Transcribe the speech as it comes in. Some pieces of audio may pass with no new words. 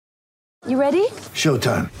You ready?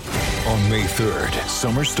 Showtime. On May 3rd,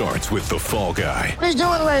 summer starts with The Fall Guy. Let's do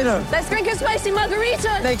it later. Let's drink a spicy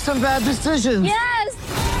margarita. Make some bad decisions. Yes!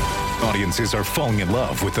 Audiences are falling in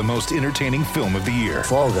love with the most entertaining film of the year.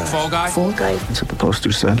 Fall Guy. Fall Guy? Fall Guy. That's what the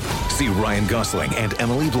poster said. See Ryan Gosling and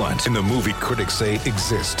Emily Blunt in the movie critics say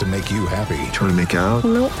exists to make you happy. Trying to make it out?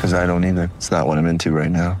 Nope. Because I don't either. It's not what I'm into right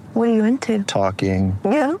now. What are you into? Talking.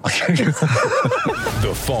 Yeah.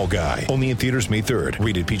 The Fall Guy. Only in theaters May 3rd.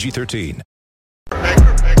 Rated PG-13.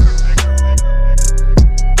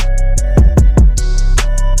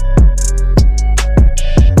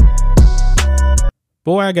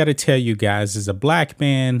 Boy, I got to tell you guys, as a black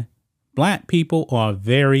man, black people are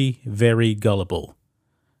very, very gullible.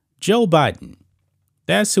 Joe Biden,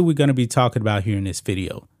 that's who we're going to be talking about here in this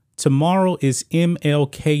video. Tomorrow is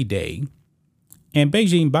MLK Day, and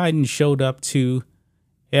Beijing Biden showed up to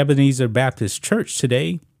Ebenezer Baptist Church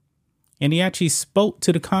today, and he actually spoke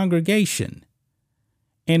to the congregation.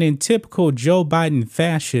 And in typical Joe Biden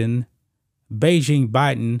fashion, Beijing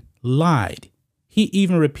Biden lied. He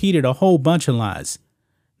even repeated a whole bunch of lies.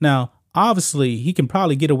 Now, obviously, he can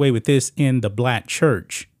probably get away with this in the black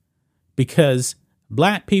church because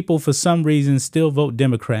black people, for some reason, still vote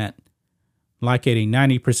Democrat, like at a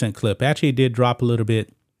 90% clip. Actually, it did drop a little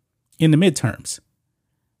bit in the midterms.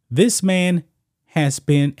 This man has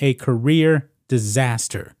been a career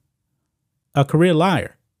disaster, a career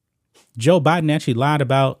liar. Joe Biden actually lied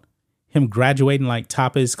about him graduating like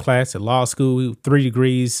top of his class at law school, 3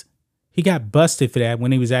 degrees. He got busted for that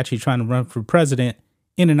when he was actually trying to run for president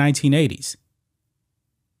in the 1980s.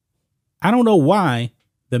 I don't know why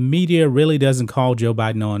the media really doesn't call Joe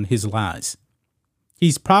Biden on his lies.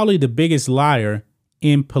 He's probably the biggest liar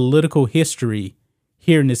in political history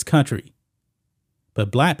here in this country.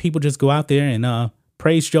 But black people just go out there and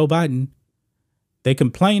praise Joe Biden. They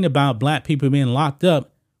complain about black people being locked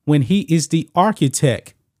up when he is the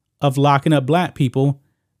architect of locking up black people,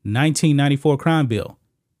 1994 crime bill.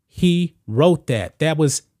 He wrote that. That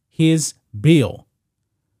was his bill.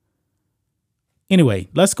 Anyway,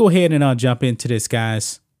 let's go ahead and jump into this,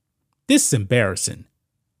 guys. This is embarrassing.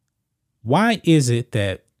 Why is it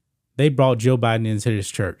that they brought Joe Biden into this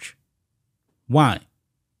church? Why?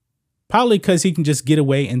 Probably because he can just get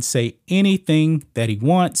away and say anything that he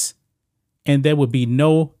wants, and there would be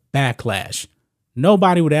no backlash.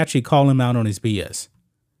 Nobody would actually call him out on his BS.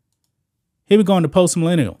 Here we go on to Post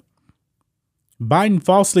Millennial. Biden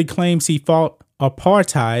falsely claims he fought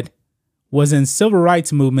apartheid, was in civil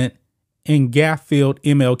rights movement, in Garfield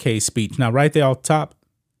MLK speech. Now, right there off top,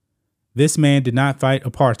 this man did not fight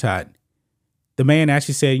apartheid. The man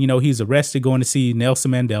actually said, he was arrested going to see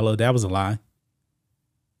Nelson Mandela. That was a lie.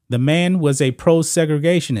 The man was a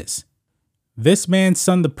pro-segregationist. This man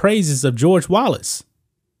sung the praises of George Wallace,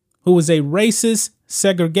 who was a racist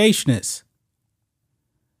segregationist.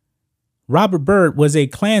 Robert Byrd was a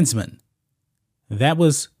Klansman. That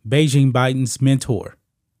was Beijing Biden's mentor.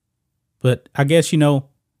 But I guess,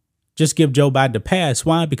 just give Joe Biden a pass.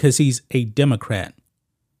 Why? Because he's a Democrat.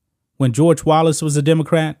 When George Wallace was a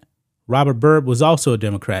Democrat, Robert Byrd was also a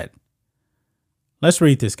Democrat. Let's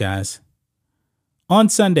read this, guys. On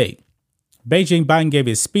Sunday, Beijing Biden gave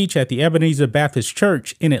his speech at the Ebenezer Baptist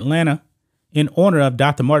Church in Atlanta in honor of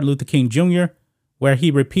Dr. Martin Luther King Jr., where he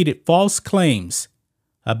repeated false claims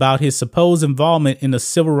about his supposed involvement in the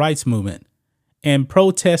civil rights movement and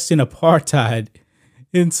protesting apartheid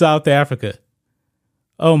in South Africa.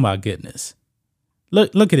 Oh my goodness.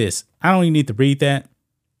 Look at this. I don't even need to read that.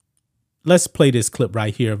 Let's play this clip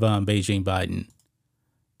right here of Beijing Biden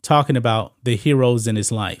talking about the heroes in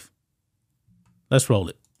his life. Let's roll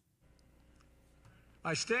it.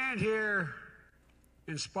 I stand here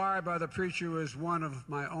inspired by the preacher who is one of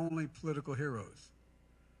my only political heroes.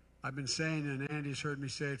 I've been saying, and Andy's heard me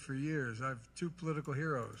say it for years, I have 2 political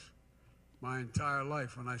heroes my entire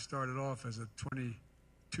life. When I started off as a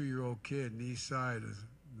 22-year-old kid in the East Side in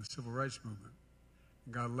the Civil Rights Movement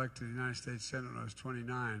and got elected to the United States Senate when I was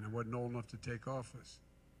 29. I wasn't old enough to take office.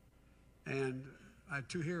 And I had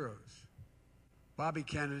 2 heroes. Bobby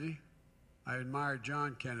Kennedy. I admired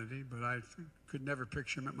John Kennedy, but I could never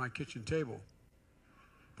picture him at my kitchen table.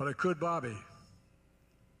 But I could Bobby.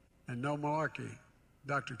 And no malarkey,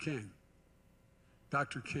 Dr. King.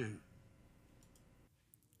 Dr. King.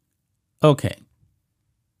 Okay.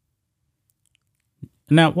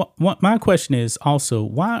 Now, what my question is also,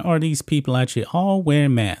 why are these people actually all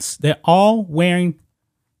wearing masks? They're all wearing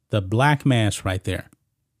the black mask right there.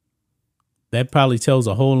 That probably tells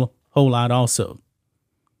a whole lot also.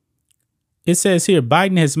 It says here,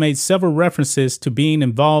 Biden has made several references to being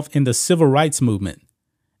involved in the civil rights movement,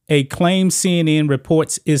 a claim CNN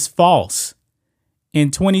reports is false.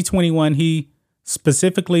 In 2021, he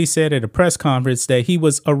specifically said at a press conference that he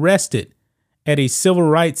was arrested at a civil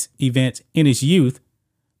rights event in his youth,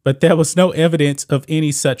 but there was no evidence of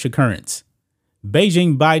any such occurrence.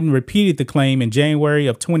 Beijing Biden repeated the claim in January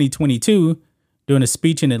of 2022 during a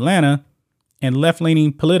speech in Atlanta, and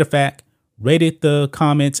left-leaning PolitiFact rated the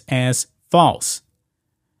comments as false.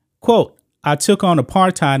 Quote, I took on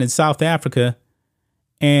apartheid in South Africa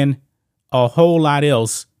and a whole lot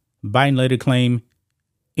else, Biden later claimed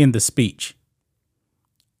in the speech.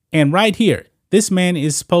 And right here, this man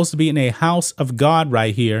is supposed to be in a house of God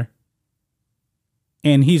right here,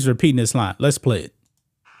 and he's repeating this line. Let's play it.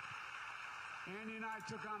 Andy and I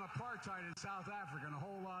took on apartheid in South Africa and a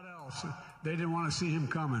whole lot else. They didn't want to see him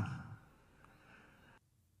coming.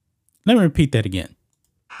 Let me repeat that again.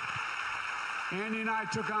 Andy and I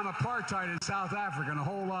took on apartheid in South Africa and a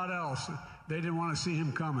whole lot else. They didn't want to see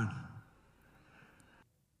him coming.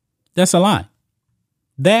 That's a lie.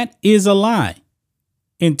 That is a lie.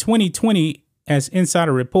 In 2020, as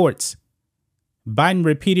Insider reports, Biden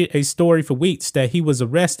repeated a story for weeks that he was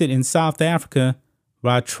arrested in South Africa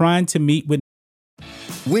while trying to meet with.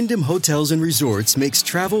 Wyndham Hotels and Resorts makes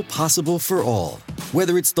travel possible for all.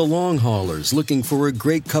 Whether it's the long haulers looking for a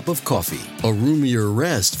great cup of coffee, a roomier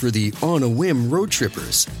rest for the on-a-whim road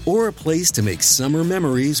trippers, or a place to make summer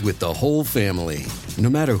memories with the whole family.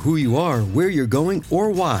 No matter who you are, where you're going,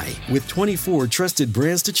 or why, with 24 trusted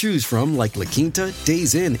brands to choose from like La Quinta,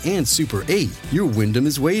 Days Inn, and Super 8, your Wyndham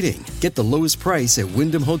is waiting. Get the lowest price at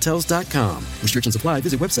WyndhamHotels.com. Restrictions apply.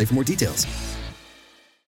 Visit website for more details.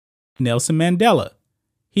 Nelson Mandela.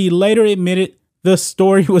 He later admitted the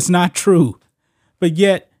story was not true, but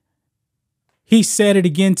yet he said it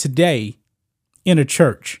again today in a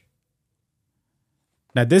church.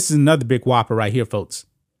 Now, this is another big whopper right here, folks.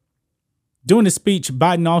 During the speech,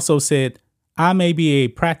 Biden also said, I may be a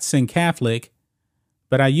practicing Catholic,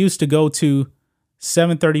 but I used to go to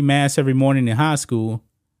 7:30 Mass every morning in high school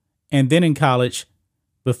and then in college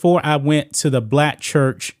before I went to the black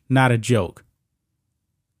church, not a joke.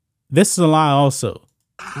 This is a lie also.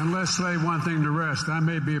 And let's lay one thing to rest. I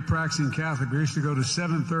may be a practicing Catholic. We used to go to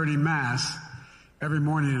 7:30 Mass every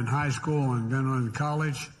morning in high school and then in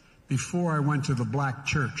college before I went to the black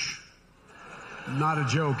church. Not a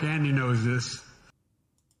joke. Andy knows this.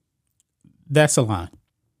 That's a lie.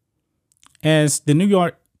 As the New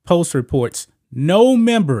York Post reports, no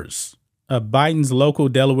members of Biden's local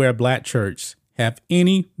Delaware black church have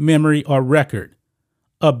any memory or record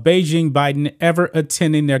of Beijing Biden ever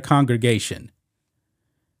attending their congregation.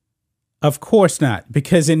 Of course not,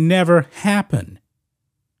 because it never happened.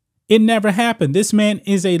 It never happened. This man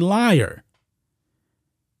is a liar.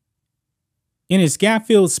 In his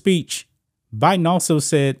gap-filled speech, Biden also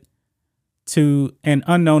said to an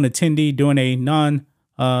unknown attendee during a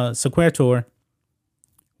non-sequitur,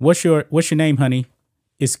 what's your name, honey?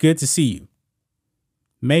 It's good to see you.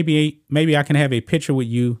 Maybe I can have a picture with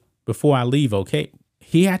you before I leave, okay?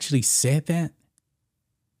 He actually said that?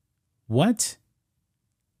 What?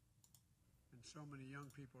 And so many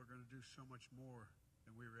young people are going to do so much more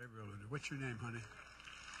than we were able to do. What's your name, honey?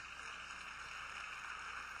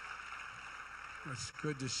 It's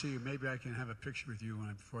good to see you. Maybe I can have a picture with you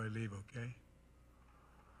before I leave, okay?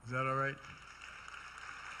 Is that all right?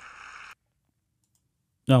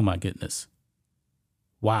 Oh, my goodness.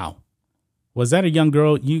 Wow. Was that a young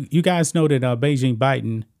girl? You guys know that Beijing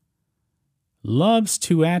Biden loves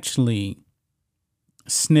to actually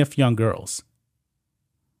sniff young girls.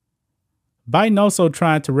 Biden also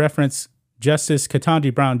tried to reference Justice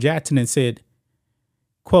Ketanji Brown Jackson and said,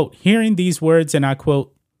 quote, hearing these words, and I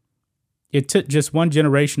quote, it took just one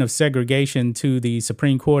generation of segregation to the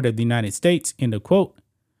Supreme Court of the United States, end of quote.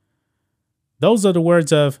 Those are the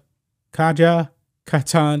words of Ketanji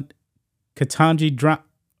Brown.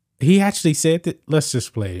 He actually said that. Let's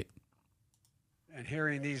just play it. And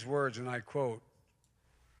hearing these words, and I quote,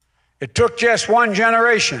 it took just one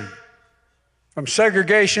generation from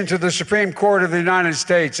segregation to the Supreme Court of the United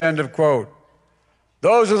States, end of quote.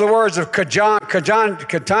 Those are the words of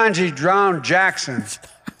Ketanji Brown Jackson,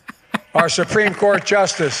 our Supreme Court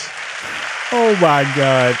Justice. Oh, my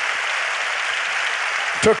God.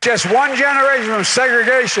 Took just one generation from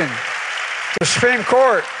segregation to the Supreme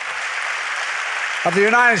Court of the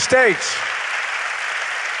United States.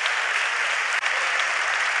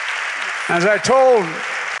 As I told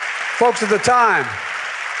folks at the time,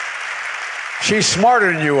 she's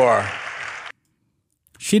smarter than you are.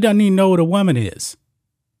 She doesn't even know what a woman is.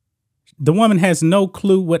 The woman has no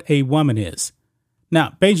clue what a woman is.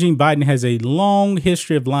 Now, Beijing Biden has a long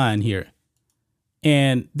history of lying here.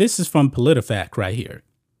 And this is from PolitiFact right here.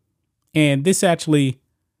 And this actually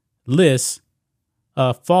lists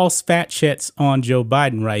false fact checks on Joe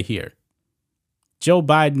Biden right here. Joe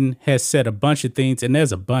Biden has said a bunch of things, and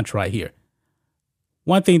there's a bunch right here.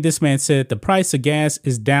 One thing this man said, the price of gas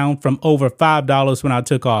is down from over $5 when I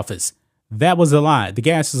took office. That was a lie. The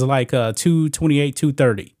gas is like $2.28,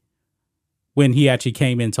 $2.30 when he actually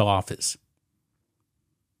came into office.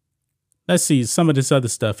 Let's see some of this other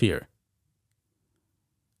stuff here.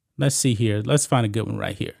 Let's see here. Let's find a good one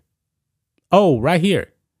right here. Oh, right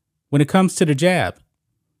here. When it comes to the jab.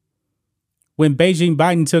 When Beijing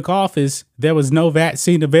Biden took office, there was no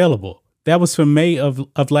vaccine available. That was from May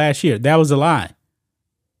of last year. That was a lie.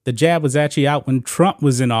 The jab was actually out when Trump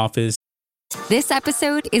was in office. This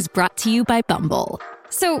episode is brought to you by Bumble.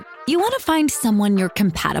 So, you want to find someone you're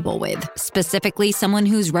compatible with, specifically someone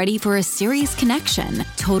who's ready for a serious connection,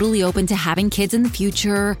 totally open to having kids in the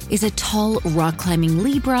future, is a tall, rock-climbing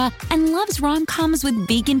Libra, and loves rom-coms with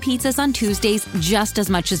vegan pizzas on Tuesdays just as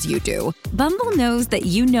much as you do. Bumble knows that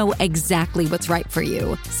you know exactly what's right for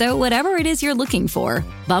you. So whatever it is you're looking for,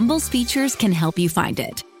 Bumble's features can help you find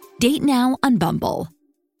it. Date now on Bumble.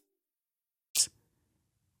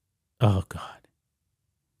 Oh, God.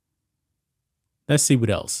 Let's see what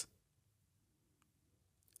else.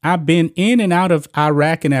 I've been in and out of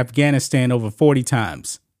Iraq and Afghanistan over 40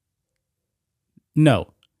 times.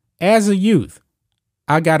 No. As a youth,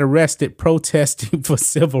 I got arrested protesting for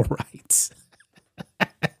civil rights.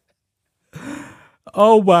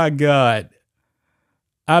 Oh, my God.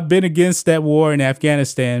 I've been against that war in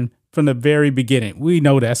Afghanistan from the very beginning. We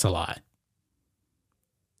know that's a lie.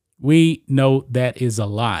 We know that is a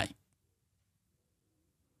lie.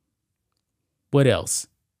 What else?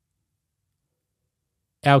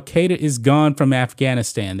 Al-Qaeda is gone from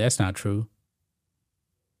Afghanistan. That's not true.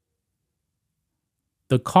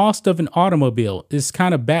 The cost of an automobile is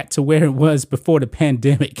kind of back to where it was before the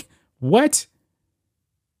pandemic. What?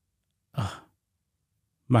 Oh,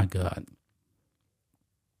 my God.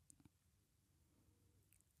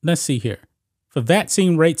 Let's see here. For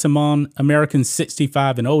vaccine rates among Americans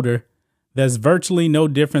 65 and older, there's virtually no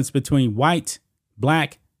difference between white,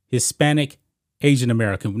 black, Hispanic, Asian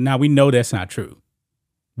American. Now, we know that's not true.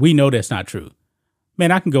 We know that's not true. Man,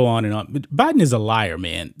 I can go on and on. Biden is a liar,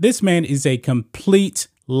 man. This man is a complete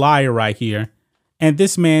liar right here. And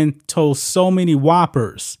this man told so many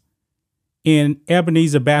whoppers in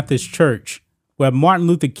Ebenezer Baptist Church where Martin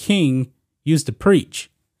Luther King used to preach.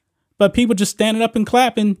 But people just standing up and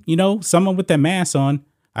clapping, you know, someone with their mask on.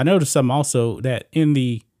 I noticed something also that in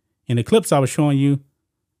the clips I was showing you,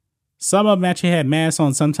 some of them actually had masks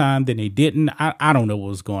on sometime, then they didn't. I don't know what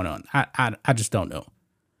was going on. I just don't know.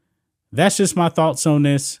 That's just my thoughts on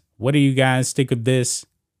this. What do you guys think of this?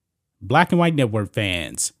 Black and White Network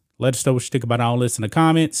fans, let us know what you think about all this in the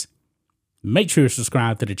comments. Make sure you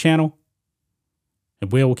subscribe to the channel,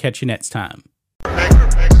 and we'll catch you next time.